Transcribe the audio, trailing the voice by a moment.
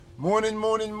Morning,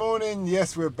 morning, morning.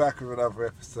 Yes, we're back with another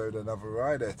episode, another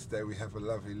rider. Today we have a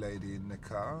lovely lady in the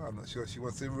car. I'm not sure if she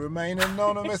wants to remain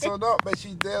anonymous or not, but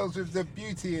she deals with the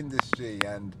beauty industry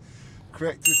and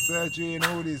corrective surgery and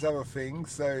all these other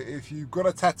things. So if you've got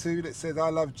a tattoo that says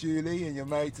I love Julie and you're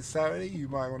married to Sally, you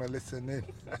might want to listen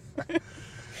in.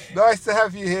 Nice to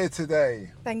have you here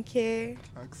today. Thank you.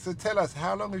 So tell us,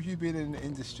 how long have you been in the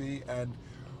industry and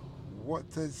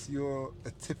what does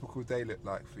a typical day look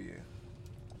like for you?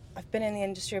 I've been in the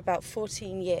industry about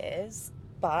 14 years,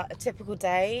 but a typical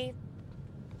day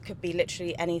could be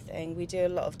literally anything. We do a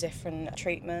lot of different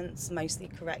treatments, mostly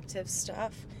corrective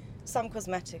stuff, some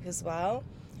cosmetic as well,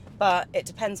 but it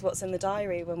depends what's in the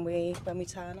diary when we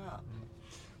turn up.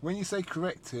 When you say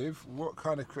corrective, what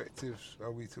kind of correctives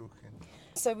are we talking?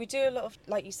 So we do a lot of,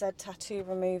 like you said, tattoo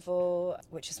removal,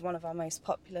 which is one of our most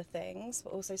popular things,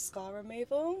 but also scar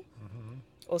removal. Mm-hmm.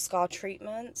 Or scar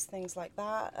treatments, things like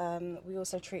that. We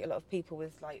also treat a lot of people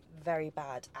with like very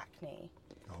bad acne,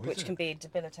 which can be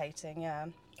debilitating. Yeah,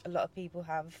 a lot of people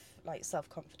have like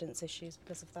self-confidence issues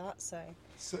because of that. So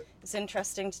it's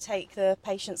interesting to take the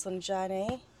patients on a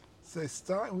journey. So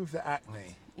starting with the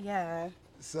acne. Yeah.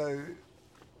 So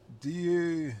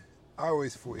I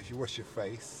always thought if you wash your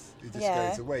face, it just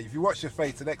goes away. If you wash your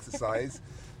face and exercise,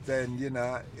 then,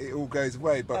 it all goes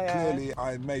away. But clearly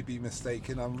I may be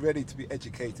mistaken. I'm ready to be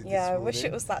educated this morning. I wish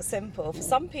it was that simple. For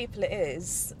some people it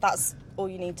is. That's all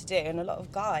you need to do. And a lot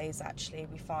of guys, actually,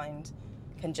 we find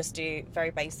can just do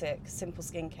very basic, simple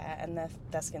skincare and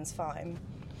their skin's fine.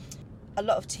 A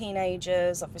lot of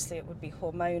teenagers, obviously it would be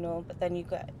hormonal, but then you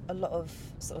get a lot of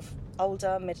sort of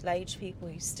older, middle-aged people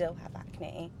who still have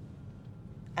acne.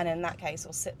 And in that case,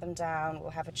 we'll sit them down,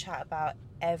 we'll have a chat about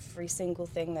every single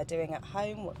thing they're doing at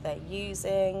home, what they're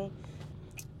using,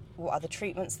 what other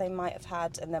treatments they might have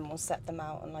had, and then we'll set them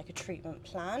out on like a treatment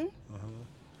plan. Uh-huh.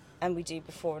 And we do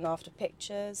before and after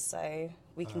pictures, so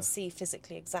we can see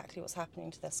physically exactly what's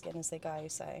happening to their skin as they go.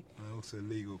 So and also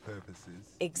legal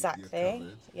purposes. Exactly.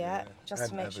 Yeah. Just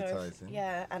and to make advertising.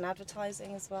 Sure. And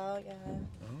advertising as well. Yeah.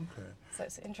 Okay. So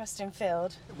it's an interesting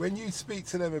field. When you speak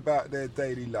to them about their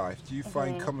daily life, do you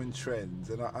find common trends?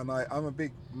 And I'm a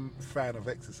big fan of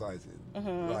exercising.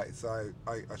 Mm-hmm. Like, so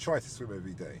I try to swim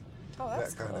every day. Oh,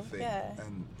 that's that kind of thing. Yeah.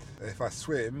 And if I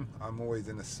swim, I'm always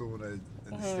in a sauna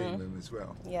and a steam room as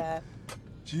well. Yeah.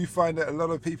 Do you find that a lot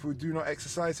of people do not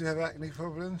exercise who have acne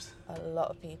problems? A lot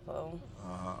of people.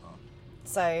 Uh-huh.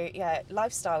 So,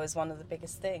 lifestyle is one of the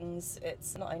biggest things.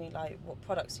 It's not only like what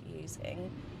products you're using,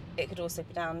 it could also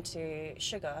be down to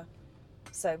sugar.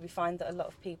 So we find that a lot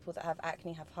of people that have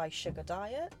acne have high sugar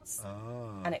diets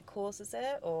and it causes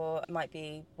it, or it might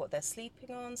be what they're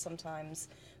sleeping on. Sometimes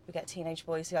we get teenage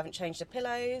boys who haven't changed their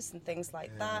pillows and things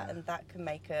like that, and that can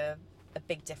make a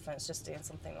big difference just doing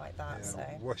something like that. Yeah. So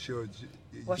wash your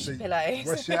pillows.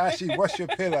 Wash your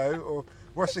pillow or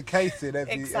wash the casing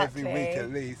every week at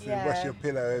least, and wash your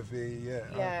pillow every year.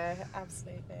 Yeah,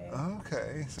 absolutely.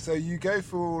 Okay, so you go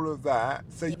through all of that.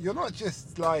 So you're not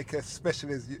just like a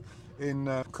specialist in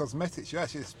cosmetics, you're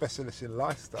actually a specialist in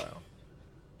lifestyle.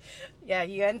 Yeah,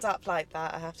 you end up like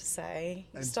that, I have to say.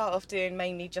 You start off doing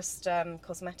mainly just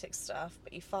cosmetic stuff,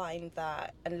 but you find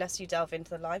that unless you delve into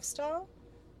the lifestyle,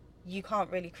 you can't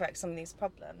really correct some of these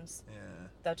problems. Yeah.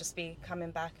 They'll just be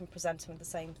coming back and presenting with the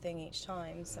same thing each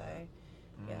time. So,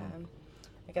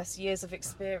 I guess years of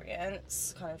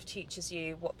experience kind of teaches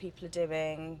you what people are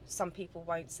doing. Some people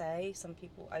won't say, some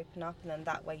people open up, and then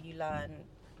that way you learn.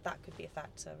 That could be a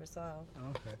factor as well.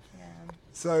 Okay. Yeah.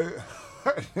 So,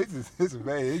 this is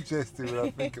very interesting when I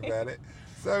think about it.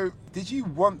 So, did you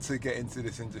want to get into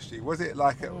this industry? Was it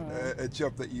like a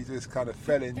job that you just kind of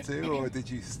fell into, or did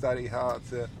you study hard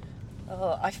to...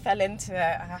 Oh, I fell into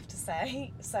it, I have to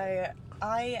say. So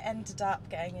I ended up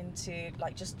getting into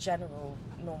like just general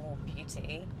normal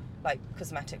beauty, like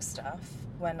cosmetic stuff,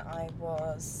 when I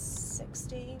was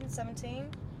 16, 17.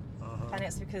 And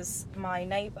it's because my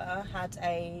neighbour had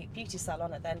a beauty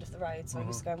salon at the end of the road, so I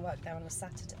used to go and work there on a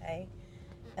Saturday.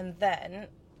 And then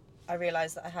I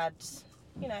realised that I had,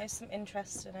 some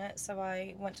interest in it, so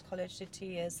I went to college, did 2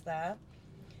 years there,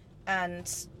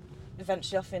 and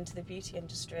eventually off into the beauty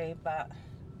industry. But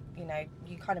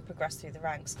you kind of progress through the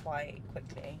ranks quite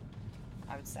quickly,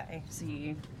 I would say. So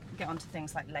you get onto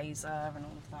things like laser and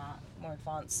all of that more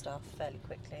advanced stuff fairly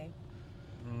quickly.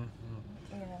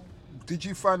 Yeah. Did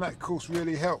you find that course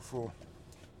really helpful?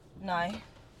 No,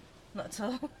 not at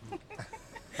all.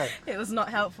 It was not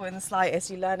helpful in the slightest.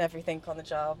 You learn everything on the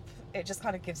job. It just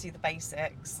kind of gives you the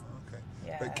basics. Okay.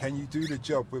 Yeah. But can you do the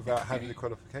job without having the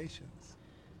qualifications?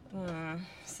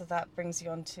 So that brings you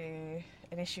on to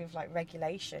an issue of like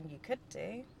regulation. You could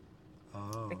do.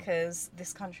 Oh. because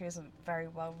this country isn't very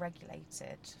well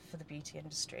regulated for the beauty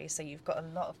industry. So you've got a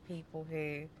lot of people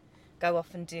who go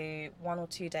off and do 1 or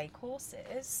 2 day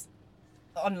courses,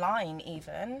 online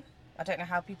even. I don't know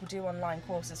how people do online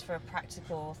courses for a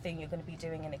practical thing you're going to be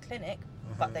doing in a clinic,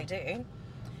 but they do.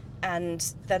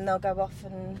 And then they'll go off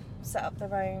and set up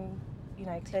their own,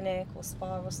 clinic or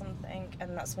spa or something,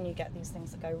 and that's when you get these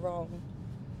things that go wrong.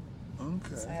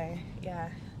 Okay. So, yeah,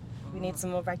 we need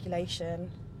some more regulation,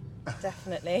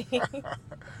 definitely.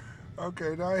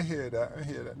 Okay, now I hear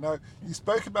that. Now, you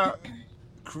spoke about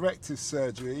corrective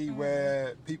surgery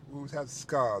where people have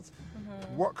scars.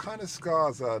 What kind of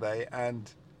scars are they,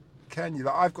 and can you,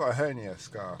 I've got a hernia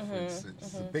scar, for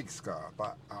instance, a big scar,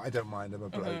 but I don't mind, I'm a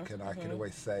bloke, and I can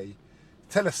always say,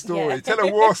 tell a story, tell a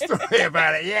war story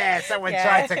about it. Yeah, someone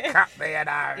tried to cut me,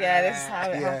 Yeah, this is how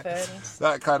it happened.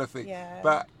 That kind of thing. Yeah.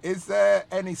 But is there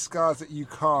any scars that you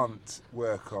can't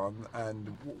work on, and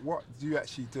what do you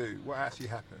actually do? What actually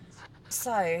happens?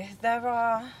 So, there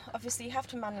are, obviously you have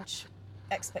to manage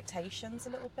expectations a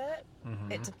little bit.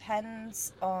 It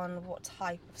depends on what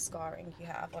type of scarring you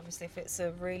have. Obviously, if it's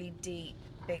a really deep,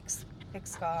 big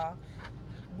scar,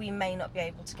 we may not be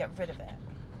able to get rid of it,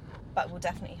 but will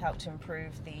definitely help to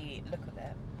improve the look of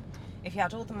it. If you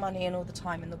had all the money and all the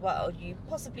time in the world, you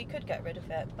possibly could get rid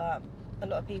of it, but a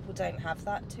lot of people don't have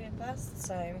that to invest,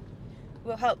 so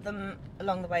we'll help them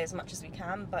along the way as much as we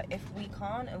can. But if we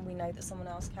can't and we know that someone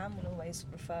else can, we'll always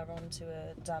refer on to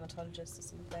a dermatologist or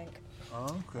something.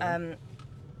 Okay.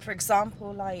 For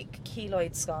example, like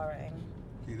keloid scarring.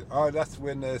 Oh, that's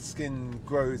when the skin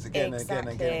grows again and again and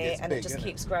again and gets and big, it just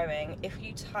keeps growing. If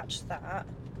you touch that,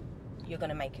 you're going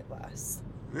to make it worse.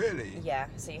 Really? Yeah,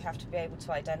 so you have to be able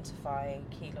to identify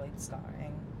keloid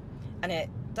scarring. And it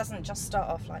doesn't just start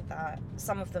off like that.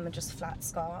 Some of them are just flat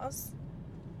scars,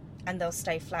 and they'll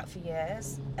stay flat for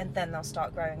years, and then they'll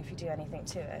start growing if you do anything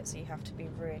to it. So you have to be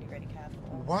really, really careful.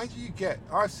 Why do you get...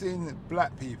 I've seen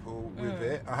black people with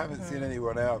it. I haven't seen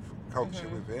anyone else culture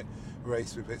with it,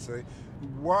 race with it. So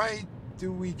why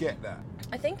do we get that?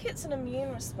 I think it's an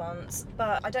immune response,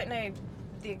 but I don't know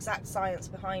the exact science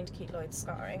behind keloid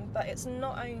scarring. But it's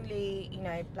not only,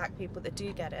 black people that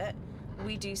do get it.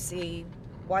 We do see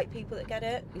white people that get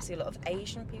it. We see a lot of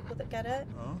Asian people that get it.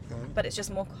 Okay. But it's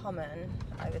just more common,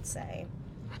 I would say.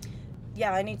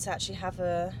 Yeah, I need to actually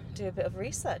do a bit of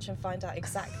research and find out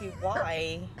exactly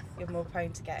why you're more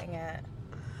prone to getting it.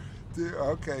 Do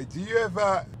you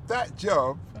ever, that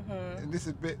job, and this is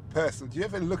a bit personal, do you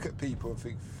ever look at people and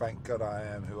think, thank God I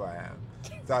am who I am,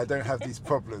 that I don't have these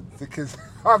problems? Because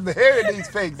I'm hearing these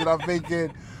things and I'm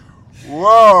thinking,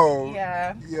 whoa,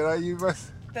 Yeah. You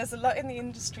must... There's a lot in the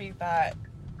industry that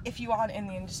if you aren't in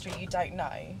the industry, you don't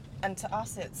know. And to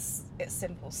us, it's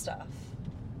simple stuff.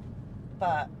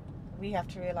 But we have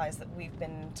to realise that we've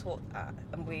been taught that,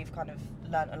 and we've kind of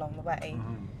learnt along the way.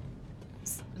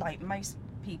 Like most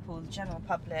people, the general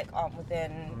public, aren't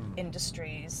within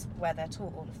industries where they're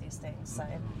taught all of these things. So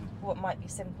what might be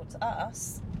simple to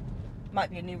us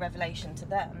might be a new revelation to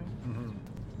them.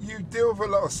 You deal with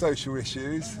a lot of social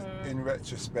issues in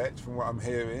retrospect, from what I'm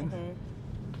hearing.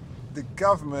 The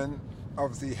government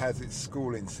obviously has its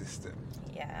schooling system.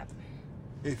 Yeah.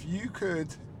 If you could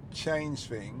change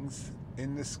things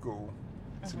in the school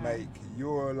to make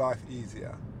your life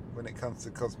easier when it comes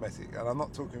to cosmetic, and I'm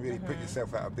not talking really put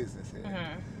yourself out of business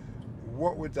here,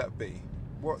 what would that be?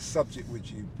 What subject would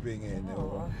you bring in?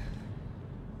 Or...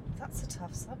 That's a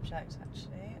tough subject,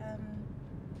 actually.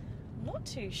 Not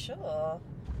too sure.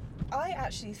 I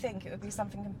actually think it would be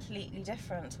something completely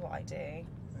different to what I do.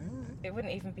 It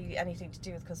wouldn't even be anything to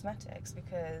do with cosmetics,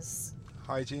 because...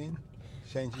 Hygiene?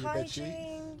 Changing your bed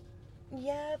sheets?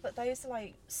 Yeah, but those are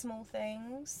like small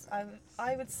things.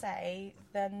 I would say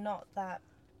they're not that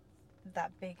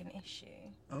big an issue.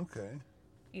 Okay.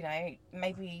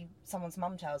 Maybe someone's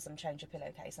mum tells them change your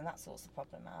pillowcase and that sorts the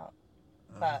problem out.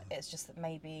 But it's just that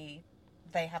maybe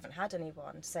they haven't had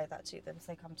anyone say that to them,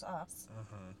 so they come to us.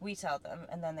 We tell them,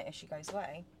 and then the issue goes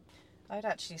away. I would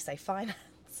actually say finance.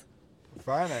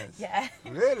 Finance? Yeah.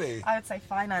 Really? I would say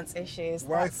finance issues.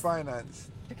 Why finance?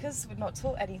 Because we're not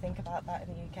taught anything about that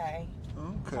in the UK.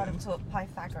 Okay. Kind of taught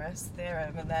Pythagoras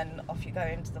theorem, and then off you go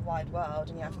into the wide world,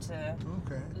 and you have to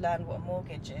learn what a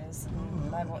mortgage is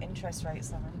and learn what interest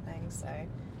rates are and things. So,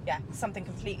 yeah, something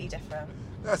completely different.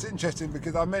 That's interesting,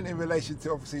 because I meant in relation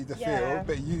to obviously the field,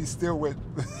 but you still went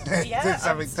yeah, did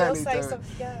something totally different.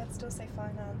 I'd still say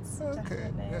finance. Okay.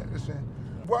 Definitely. Yeah, that's right.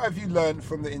 What have you learned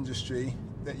from the industry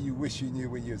that you wish you knew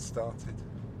when you had started?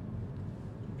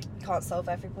 You can't solve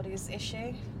everybody's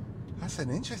issue. That's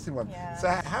an interesting one. Yeah. So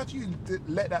how do you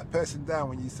let that person down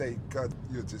when you say, God,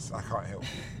 I can't help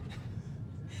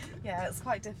you? Yeah, it's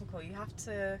quite difficult. You have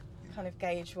to kind of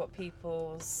gauge what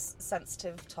people's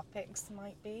sensitive topics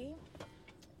might be.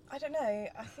 I don't know.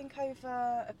 I think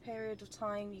over a period of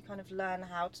time you kind of learn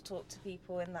how to talk to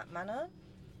people in that manner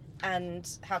and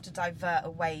how to divert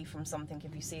away from something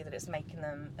if you see that it's making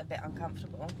them a bit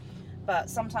uncomfortable. But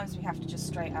sometimes we have to just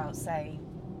straight out say,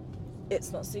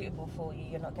 it's not suitable for you,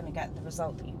 you're not going to get the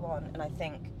result that you want, and I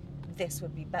think this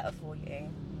would be better for you.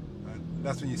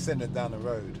 That's when you send it down the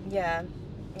road? Yeah.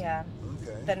 Okay.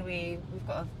 Then we've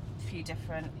got a few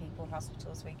different people in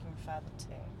hospitals we can refer them to.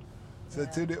 So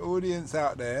to the audience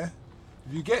out there,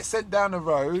 if you get sent down the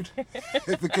road,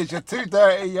 it's because you're too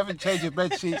dirty, you haven't changed your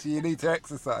bed sheets, and you need to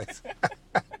exercise.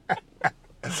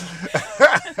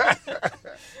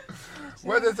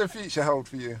 What does the future hold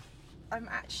for you? I'm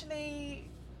actually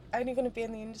only going to be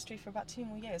in the industry for about 2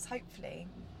 more years, hopefully.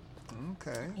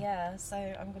 Okay. Yeah, so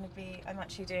I'm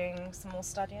actually doing some more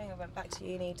studying. I went back to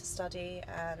uni to study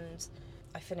and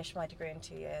I finished my degree in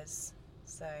 2 years.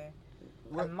 So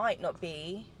I might not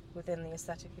be within the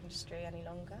aesthetic industry any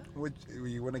longer. Would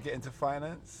you want to get into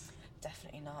finance?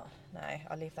 Definitely not. No,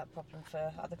 I'll leave that problem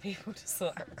for other people to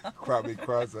sort out. Quite a big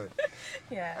quasi.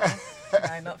 Yeah,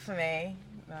 no, not for me.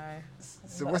 No.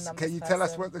 So can you tell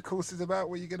us what the course is about,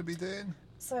 what you're going to be doing?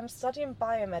 So I'm studying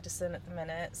biomedicine at the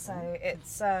minute, so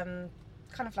it's kind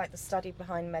of like the study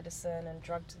behind medicine and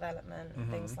drug development and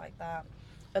things like that.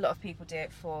 A lot of people do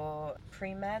it for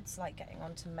pre-meds, like getting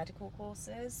onto medical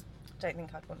courses. Don't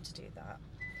think I'd want to do that.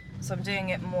 So I'm doing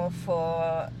it more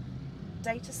for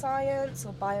data science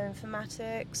or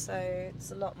bioinformatics, so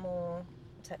it's a lot more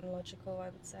technological, I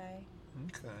would say.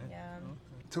 Okay. Yeah.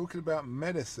 Okay. Talking about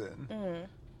medicine,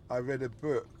 I read a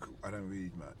book. I don't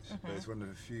read much, but it's one of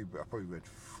the few. I probably read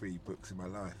 3 books in my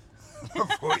life. I'm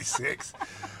 46.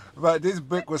 But this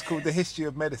book was called The History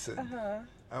of Medicine.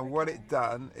 And what it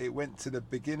done, it went to the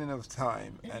beginning of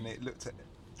time and it looked at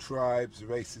tribes,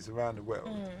 races around the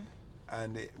world.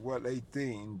 And what they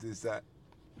deemed is that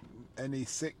any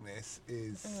sickness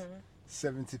is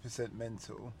 70%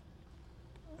 mental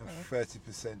and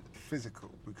 30%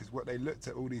 physical, because what they looked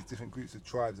at all these different groups of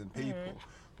tribes and people,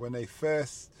 when they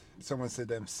first, someone said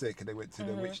them sick and they went to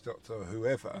the witch doctor or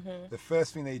whoever, the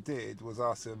first thing they did was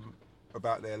ask them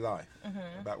about their life,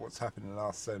 about what's happened in the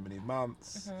last so many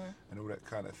months and all that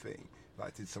kind of thing.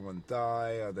 Like, did someone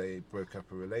die, or they broke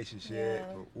up a relationship,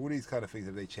 or all these kind of things,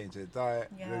 have they changed their diet,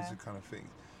 those are kind of things.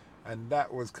 And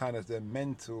that was kind of their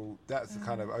mental, that's the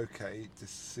kind of okay to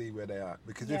see where they are.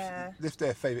 Because if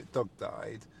their favourite dog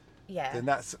died, then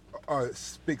that's a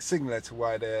big signal to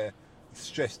why they're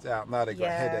stressed out, now they've got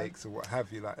headaches or what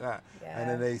have you like that. And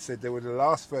then they said there were the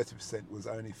last 30% was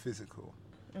only physical.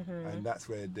 And that's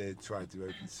where they tried to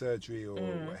open surgery or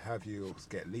what have you, or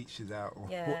get leeches out or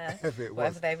whatever it was.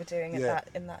 Whatever they were doing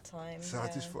in that time. So I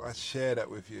just thought I'd share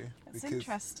that with you. That's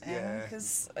interesting,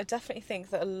 because I definitely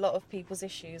think that a lot of people's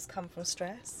issues come from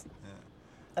stress.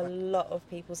 A lot of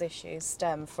people's issues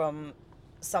stem from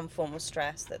some form of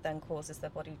stress that then causes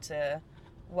their body to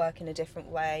work in a different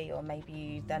way, or maybe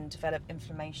you then develop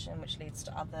inflammation, which leads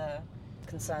to other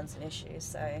concerns and issues.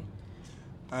 So,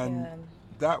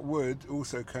 that would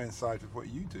also coincide with what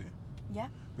you do. Yeah.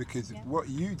 Because what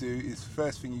you do is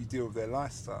first thing you deal with their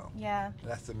lifestyle. Yeah.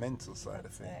 That's the mental side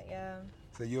of things.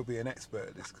 So you'll be an expert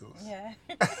at this course. Yeah.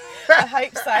 I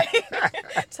hope so.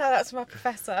 Tell that to my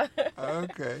professor.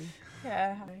 Okay.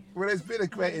 Yeah. Well, it's been a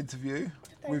great interview.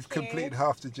 We've completed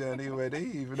half the journey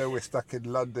already, even though we're stuck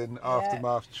in London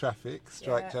aftermath traffic,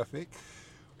 strike traffic.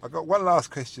 I've got one last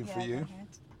question for you.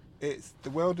 It's the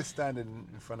world is standing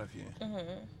in front of you.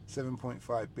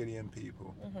 7.5 billion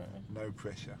people, no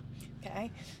pressure. Okay.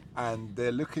 And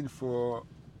they're looking for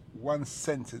one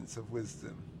sentence of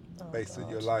wisdom based on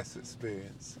your life's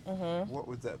experience. What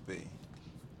would that be?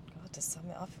 God, to sum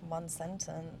it up in one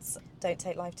sentence: don't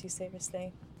take life too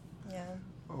seriously. Yeah.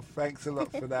 Well, thanks a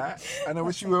lot for that, and I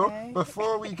wish you will.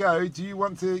 Before we go, do you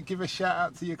want to give a shout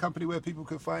out to your company where people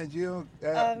can find you?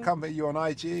 Company, you on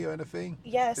IG or anything?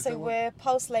 Yeah, so we're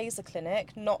Pulse Laser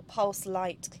Clinic, not Pulse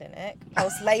Light Clinic.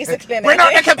 Pulse Laser Clinic. We're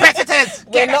not the competitors.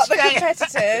 We're not the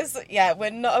competitors. Yeah,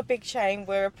 we're not a big chain.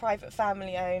 We're a private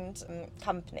family-owned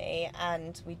company,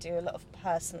 and we do a lot of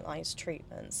personalised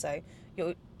treatment. So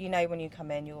you know when you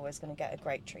come in, you're always going to get a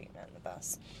great treatment with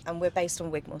us, and we're based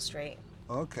on Wigmore Street.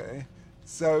 Okay.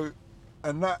 So,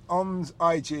 and that on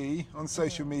IG, on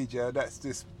social media, that's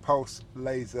this Pulse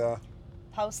Laser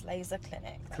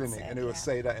Clinic. And it will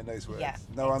say that in those words. Yeah,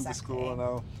 no underscore,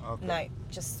 no. Okay. No,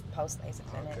 just Pulse Laser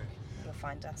Clinic. Okay. You'll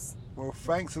find us. Well,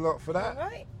 thanks a lot for that. All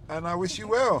right. And I wish you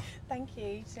well. Thank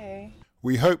you too.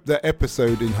 We hope that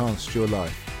episode enhanced your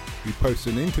life. We post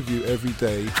an interview every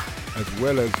day, as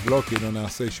well as vlogging on our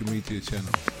social media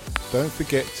channels. Don't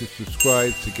forget to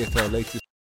subscribe to get our latest